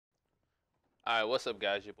Alright, what's up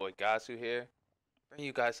guys? Your boy Godsu here. Bringing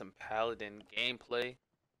you guys some Paladin gameplay.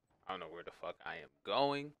 I don't know where the fuck I am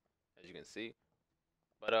going, as you can see.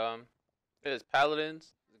 But it is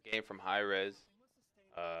Paladins. It's a game from High Res.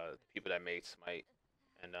 The people that made Smite.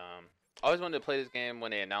 And I always wanted to play this game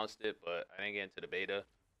when they announced it, but I didn't get into the beta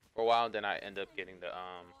for a while. Then I ended up getting the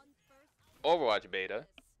Overwatch beta.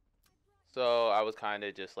 So I was kind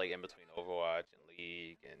of just like in between Overwatch and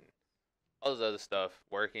League and all this other stuff,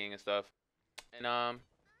 working and stuff. And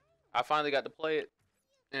I finally got to play it,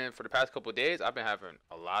 and for the past couple of days, I've been having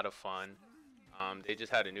a lot of fun. They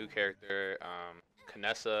just had a new character,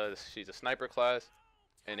 Kanessa. She's a sniper class,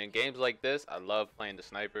 and in games like this, I love playing the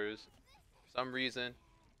snipers. For some reason,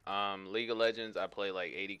 League of Legends, I play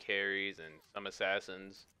like 80 carries and some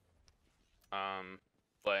assassins.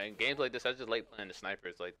 But in games like this, I just like playing the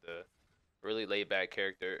snipers, like the really laid-back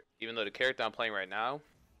character. Even though the character I'm playing right now,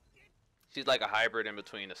 she's like a hybrid in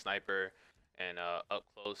between a sniper and up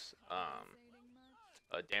close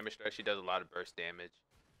damage threat. She does a lot of burst damage,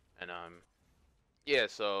 and yeah.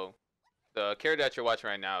 So the character that you're watching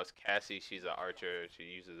right now is Cassie. She's an archer. She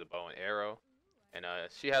uses a bow and arrow, and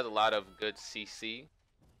she has a lot of good CC.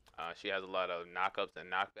 She has a lot of knockups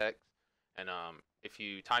and knockbacks, and if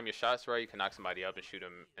you time your shots right, you can knock somebody up and shoot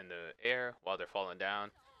them in the air while they're falling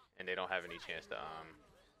down, and they don't have any chance to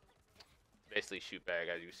basically shoot back,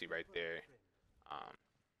 as you see right there.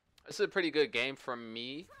 This is a pretty good game from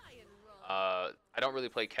me. I don't really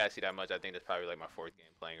play Cassie that much. I think it's probably like my fourth game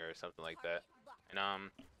playing her or something like that. And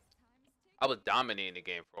I was dominating the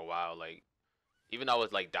game for a while. Like, even though I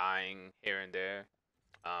was like dying here and there,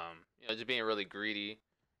 just being really greedy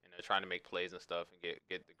and trying to make plays and stuff and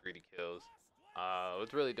get the greedy kills. I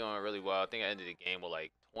was really doing really well. I think I ended the game with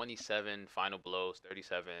like 27 final blows,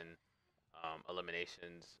 37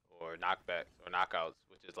 eliminations or knockbacks or knockouts,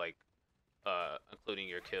 which is like including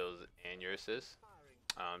your kills and your assists.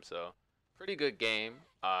 So pretty good game.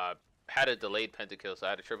 Had a delayed pentakill, so I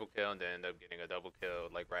had a triple kill and then ended up getting a double kill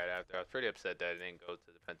like right after. I was pretty upset that it didn't go to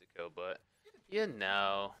the pentakill, but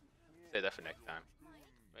say that for next time.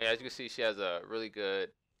 But yeah, as you can see, she has a really good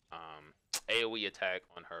AoE attack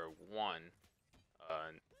on her one.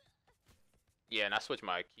 Yeah, and I switched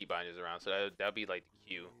my key binders around, so that'll be like the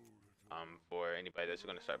cue for anybody that's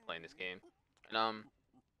going to start playing this game. And I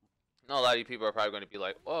know a lot of you people are probably going to be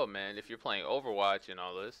like, "Oh man, if you're playing Overwatch and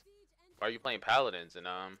all this, why are you playing Paladins?" And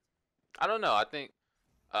I don't know. I think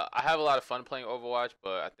I have a lot of fun playing Overwatch,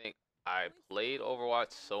 but I think I played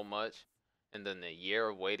Overwatch so much, and then the year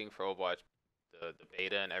of waiting for Overwatch, the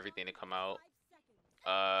beta and everything to come out,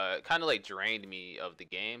 kind of like drained me of the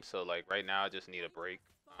game. So like right now, I just need a break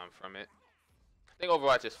from it. I think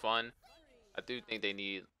Overwatch is fun. I do think they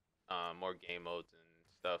need more game modes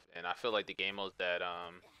and stuff, and I feel like the game modes that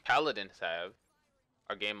Paladins have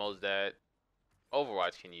are game modes that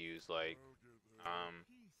Overwatch can use. Like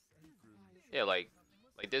yeah, like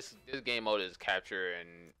this game mode is capture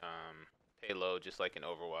and payload, just like in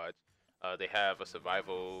Overwatch. They have a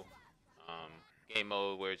survival game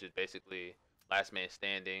mode where it's just basically last man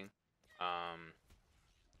standing.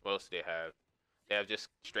 What else do they have? They have just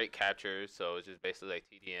straight captures, so it's just basically like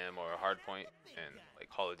TDM or Hardpoint and like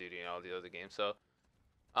Call of Duty and all the other games. So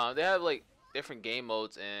they have like different game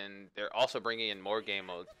modes, and they're also bringing in more game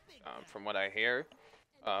modes. From what I hear,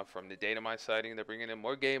 from the data mine sighting, they're bringing in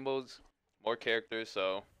more game modes, more characters.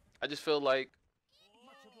 So I just feel like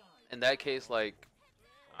in that case, like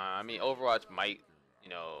I mean, Overwatch might,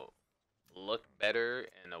 look better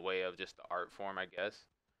in a way of just the art form, I guess.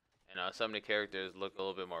 And some of the characters look a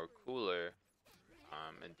little bit more cooler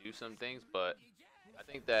and do some things. But I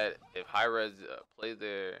think that if High Res play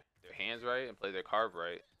their hands right and play their carve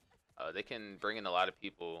right, they can bring in a lot of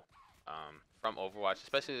people from Overwatch,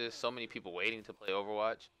 especially there's so many people waiting to play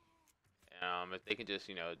Overwatch. If they can just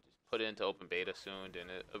put it into open beta soon, then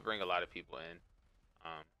it'll bring a lot of people in.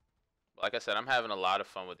 But like I said, I'm having a lot of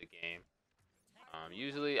fun with the game.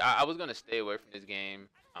 Usually I was gonna stay away from this game.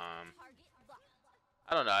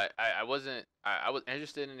 I don't know. I wasn't. I was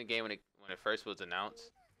interested in the game when it first was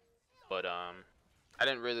announced, but I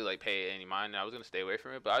didn't really like pay any mind. I was gonna stay away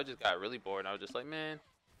from it, but I just got really bored. And I was just like, man,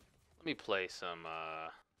 let me play some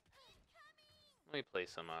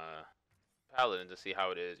Paladins to see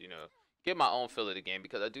how it is. Get my own feel of the game,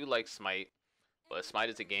 because I do like Smite, but Smite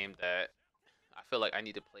is a game that I feel like I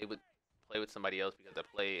need to play with somebody else, because I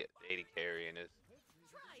play the AD carry and it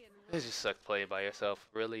just sucks playing by yourself.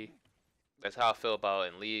 Really, that's how I feel about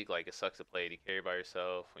in League. Like, it sucks to play AD carry by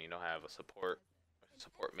yourself when you don't have a support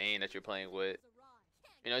main that you're playing with.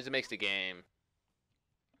 It just makes the game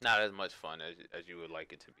not as much fun as you would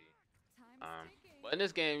like it to be. But in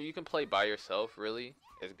this game, you can play by yourself. Really,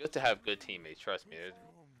 it's good to have good teammates. Trust me.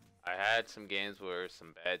 I had some games where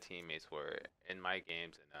some bad teammates were in my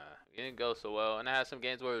games, and it didn't go so well. And I had some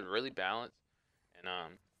games where it was really balanced, and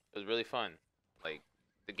it was really fun. Like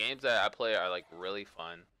the games that I play are like really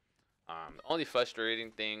fun. The only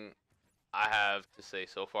frustrating thing I have to say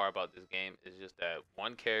so far about this game is just that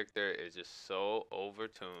one character is just so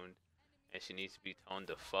overtuned, and she needs to be toned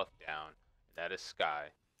the fuck down. And that is Sky.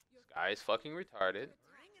 Sky is fucking retarded.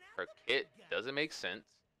 Her kit doesn't make sense,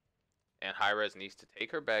 and Hi-Rez needs to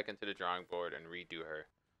take her back into the drawing board and redo her.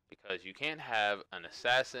 Because you can't have an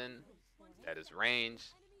assassin that is ranged,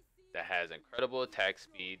 that has incredible attack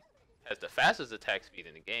speed, has the fastest attack speed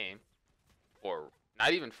in the game, for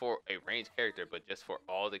not even for a ranged character, but just for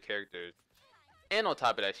all the characters. And on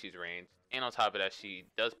top of that, she's ranged. And on top of that, she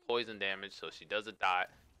does poison damage, so she does a dot.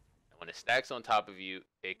 And when it stacks on top of you,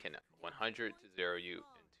 it can 100 to 0 you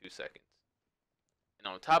in 2 seconds. And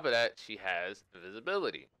on top of that, she has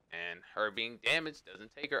invisibility. And her being damaged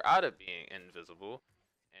doesn't take her out of being invisible.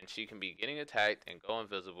 And she can be getting attacked and go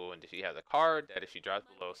invisible. And she has a card that if she drops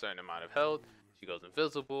below a certain amount of health, she goes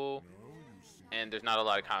invisible. And there's not a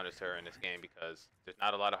lot of counters to her in this game because there's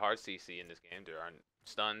not a lot of hard CC in this game. There aren't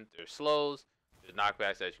stuns, there's slows, there's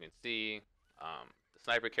knockbacks as you can see. The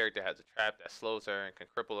sniper character has a trap that slows her and can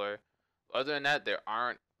cripple her. Other than that, there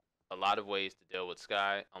aren't a lot of ways to deal with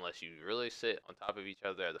Sky unless you really sit on top of each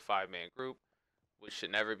other as a 5-man group, which should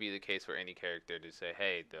never be the case for any character to say,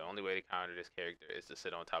 hey, the only way to counter this character is to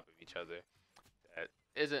sit on top of each other. That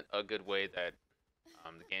isn't a good way that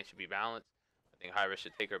the game should be balanced. I think Hi-Rez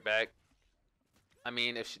should take her back. I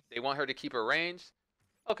mean, if they want her to keep her range,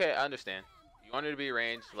 okay, I understand. You want her to be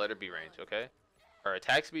ranged, let her be ranged, okay? Her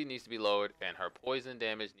attack speed needs to be lowered, and her poison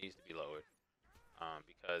damage needs to be lowered.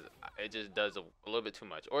 Because it just does a little bit too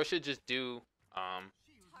much. Or it should just do, I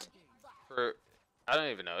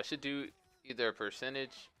don't even know. It should do either a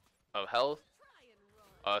percentage of health.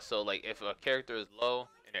 So, like, if a character is low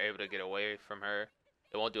and you're able to get away from her,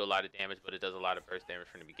 it won't do a lot of damage, but it does a lot of burst damage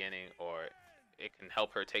from the beginning. Or it can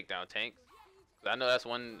help her take down tanks. I know that's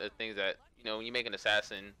one of the things that, you know, when you make an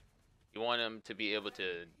assassin, you want them to be able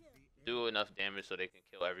to do enough damage so they can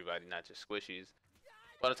kill everybody, not just squishies.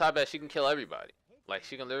 But on top of that, she can kill everybody. Like,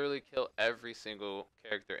 she can literally kill every single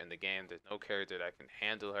character in the game. There's no character that can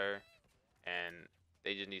handle her, and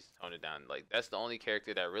they just need to tone it down. Like, that's the only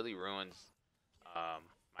character that really ruins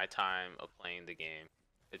my time of playing the game.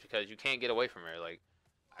 It's because you can't get away from her. Like,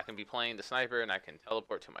 I can be playing the sniper, and I can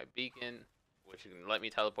teleport to my beacon, which can let me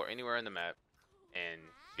teleport anywhere in the map. And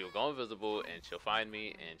she'll go invisible, and she'll find me,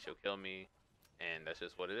 and she'll kill me, and that's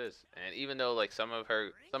just what it is. And even though like some of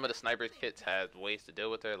the sniper's kits have ways to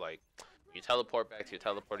deal with her, like you teleport back to your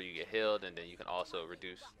teleporter, you get healed, and then you can also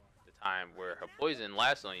reduce the time where her poison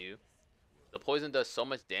lasts on you. The poison does so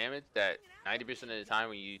much damage that 90% of the time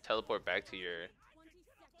when you teleport back to your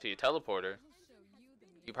teleporter,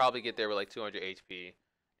 you probably get there with like 200 HP.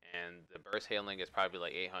 And the burst healing is probably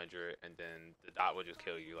like 800, and then the dot will just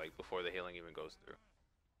kill you like before the healing even goes through.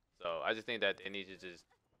 So I just think that they need to just,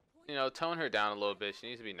 you know, tone her down a little bit. She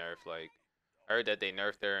needs to be nerfed. Like, I heard that they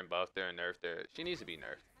nerfed her and buffed her and nerfed her. She needs to be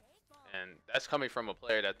nerfed. And that's coming from a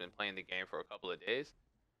player that's been playing the game for a couple of days.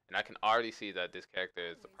 And I can already see that this character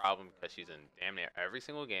is the problem because she's in damn near every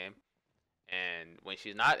single game. And when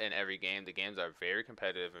she's not in every game, the games are very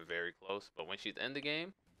competitive and very close. But when she's in the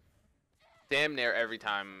game, damn near every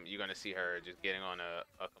time you're going to see her just getting on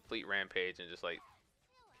a complete rampage and just like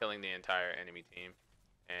killing the entire enemy team,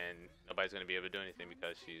 and nobody's going to be able to do anything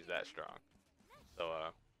because she's that strong. So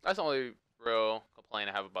that's the only real complaint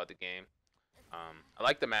I have about the game. I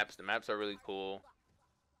like the maps. The maps are really cool.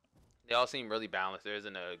 They all seem really balanced. There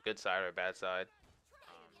isn't a good side or a bad side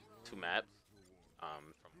to maps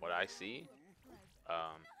from what I see.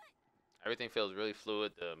 Everything feels really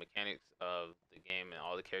fluid. The mechanics of the game and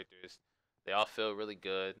all the characters, they all feel really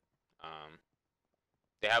good.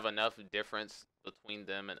 They have enough difference between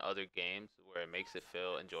them and other games where it makes it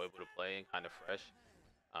feel enjoyable to play and kind of fresh.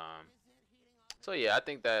 So yeah, I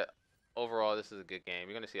think that overall this is a good game.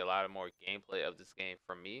 You're gonna see a lot of more gameplay of this game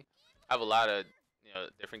from me. I have a lot of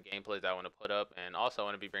different gameplays I want to put up, and also I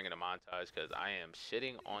want to be bringing a montage because I am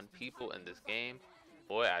shitting on people in this game.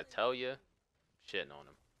 Boy, I tell you, shitting on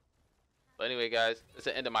them. But anyway, guys, that's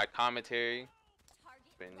the end of my commentary.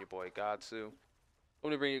 It's been your boy Godsu. I'm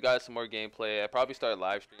going to bring you guys some more gameplay. I probably start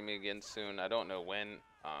live streaming again soon. I don't know when.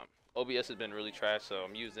 OBS has been really trash, so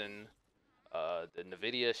I'm using the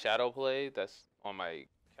NVIDIA Shadow Play that's on my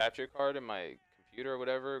capture card in my computer or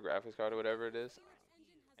whatever, graphics card or whatever it is.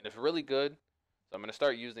 And it's really good, so I'm going to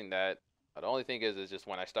start using that. The only thing is just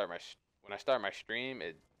when I start my stream,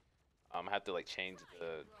 I have to like change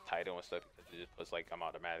the title and stuff because it just puts like I'm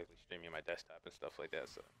automatically streaming my desktop and stuff like that.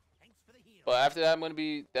 So, but after that, I'm gonna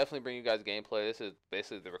be definitely bringing you guys gameplay. This is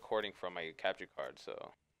basically the recording from my capture card,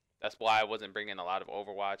 so that's why I wasn't bringing a lot of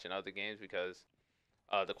Overwatch and other games because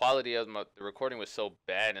the quality of the recording was so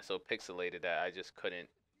bad and so pixelated that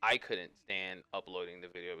I couldn't stand uploading the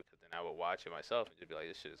video because then I would watch it myself and just be like,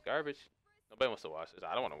 this shit is garbage. Nobody wants to watch this.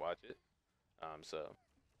 I don't want to watch it. So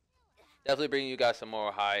definitely bringing you guys some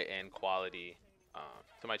more high-end quality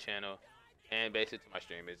to my channel and basically to my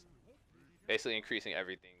stream. It's basically increasing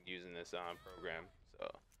everything using this program.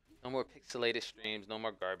 So no more pixelated streams, no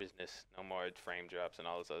more garbageness, no more frame drops and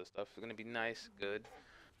all this other stuff. It's gonna be nice, good.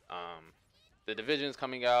 The Division's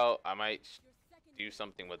coming out. I might do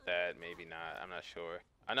something with that, maybe not. I'm not sure.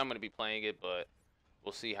 I know I'm gonna be playing it, but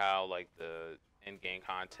we'll see how like the in-game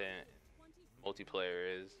content,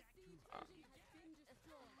 multiplayer is.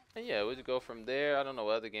 And yeah, we'll just go from there. I don't know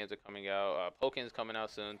what other games are coming out. Pokémon's coming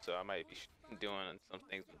out soon, so I might be doing some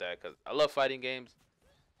things with that because I love fighting games.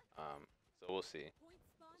 So we'll see.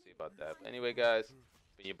 We'll see about that. But anyway, guys,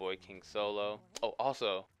 been your boy King So1o. Oh,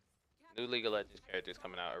 also, new League of Legends characters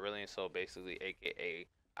coming out. Aurelion Sol, basically, aka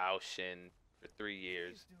Ao Shin, for 3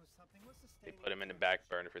 years. They put him in the back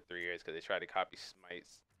burner for 3 years because they tried to copy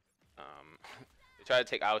Smite's. They tried to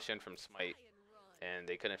take Ao Shin from Smite, and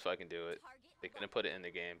they couldn't fucking do it. They couldn't put it in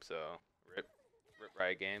the game, so rip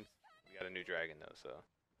Riot Games. We got a new dragon though, so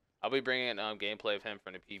I'll be bringing gameplay of him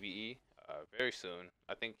from the PvE very soon.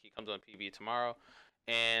 I think he comes on PvE tomorrow,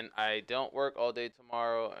 and I don't work all day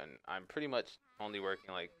tomorrow, and I'm pretty much only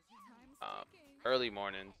working like early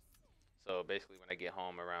mornings. So basically, when I get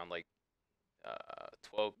home around like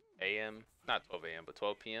 12 a.m., not 12 a.m., but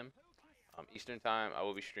 12 p.m. Eastern time, I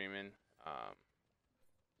will be streaming. I'll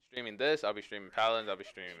be streaming Paladins, I'll be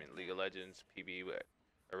streaming League of Legends, PB with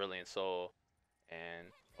Aurelion Sol,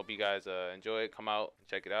 and hope you guys enjoy it. Come out and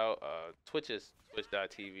check it out. Twitch is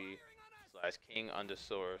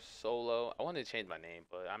twitch.tv/King_So1o. I wanted to change my name,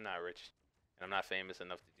 but I'm not rich and I'm not famous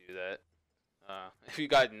enough to do that. If you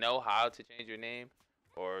guys know how to change your name,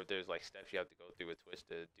 or if there's like steps you have to go through with Twitch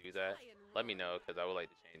to do that, let me know because I would like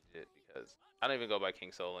to change it because I don't even go by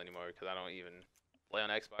King So1o anymore because I don't even play on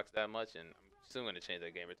Xbox that much, and I'm soon going to change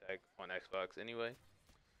that gamer tag on Xbox anyway.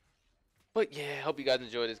 But yeah, hope you guys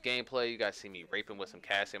enjoy this gameplay. You guys see me raping with some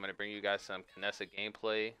Cassie. I'm going to bring you guys some Knessa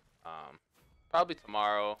gameplay probably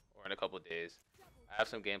tomorrow or in a couple of days. I have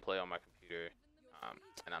some gameplay on my computer,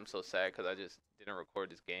 and I'm so sad because I just didn't record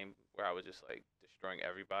this game where I was just like destroying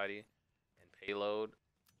everybody and payload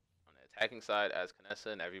on the attacking side as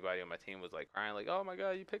Knessa, and everybody on my team was like crying like, oh my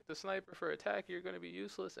god, you picked the sniper for attack, you're going to be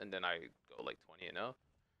useless. And then I go like 20-0.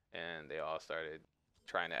 And they all started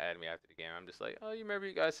trying to add me after the game. I'm just like, oh, you remember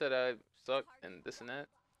you guys said I suck and this and that?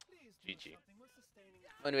 GG.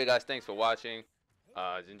 Anyway, guys, thanks for watching.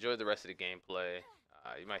 Enjoy the rest of the gameplay.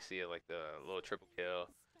 You might see it like the little triple kill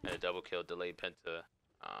and a double kill delayed penta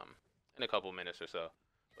in a couple minutes or so.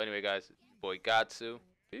 But anyway, guys, boy Godsu.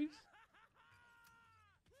 Peace.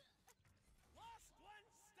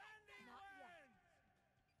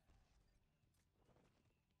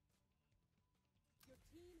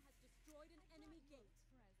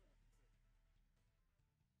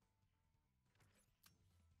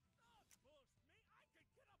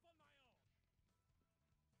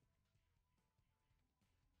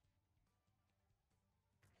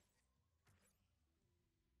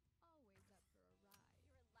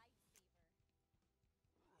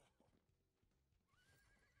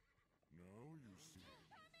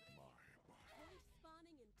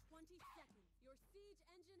 Your siege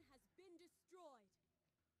engine has been destroyed.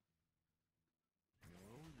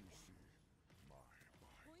 Now you see my bite.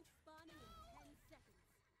 Point spawning in 10 seconds.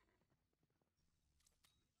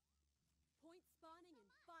 Point spawning in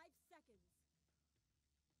 5 seconds.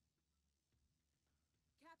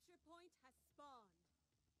 Capture point has spawned.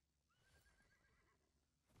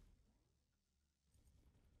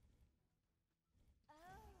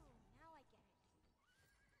 Oh, now I get it.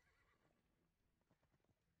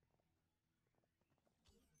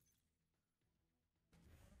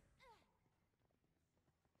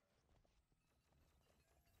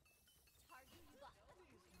 Target locked.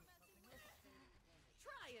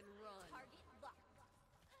 Try and run. Target locked.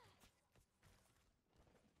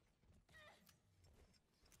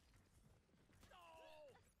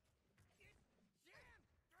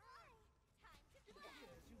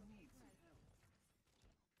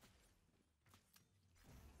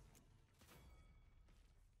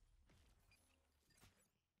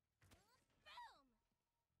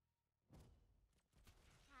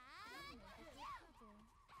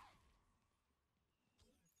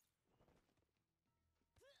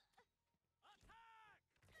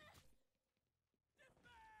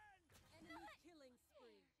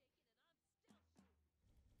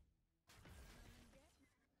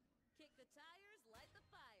 the tires, light the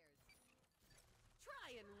fires.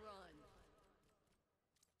 Try and run.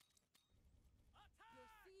 Your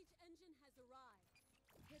siege engine has arrived.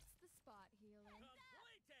 Hits the spot, healer.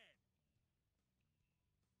 Completed!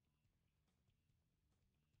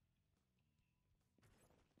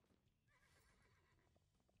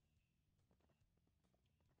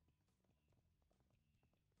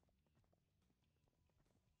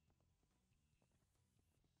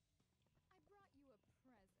 I brought you a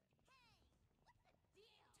present. Hey, what's the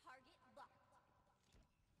deal? Target locked.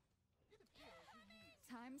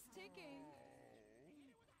 Time's ticking.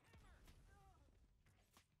 Peace and quiet.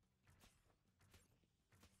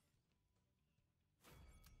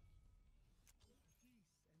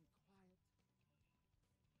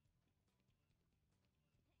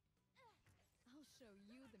 I'll show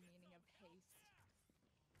you the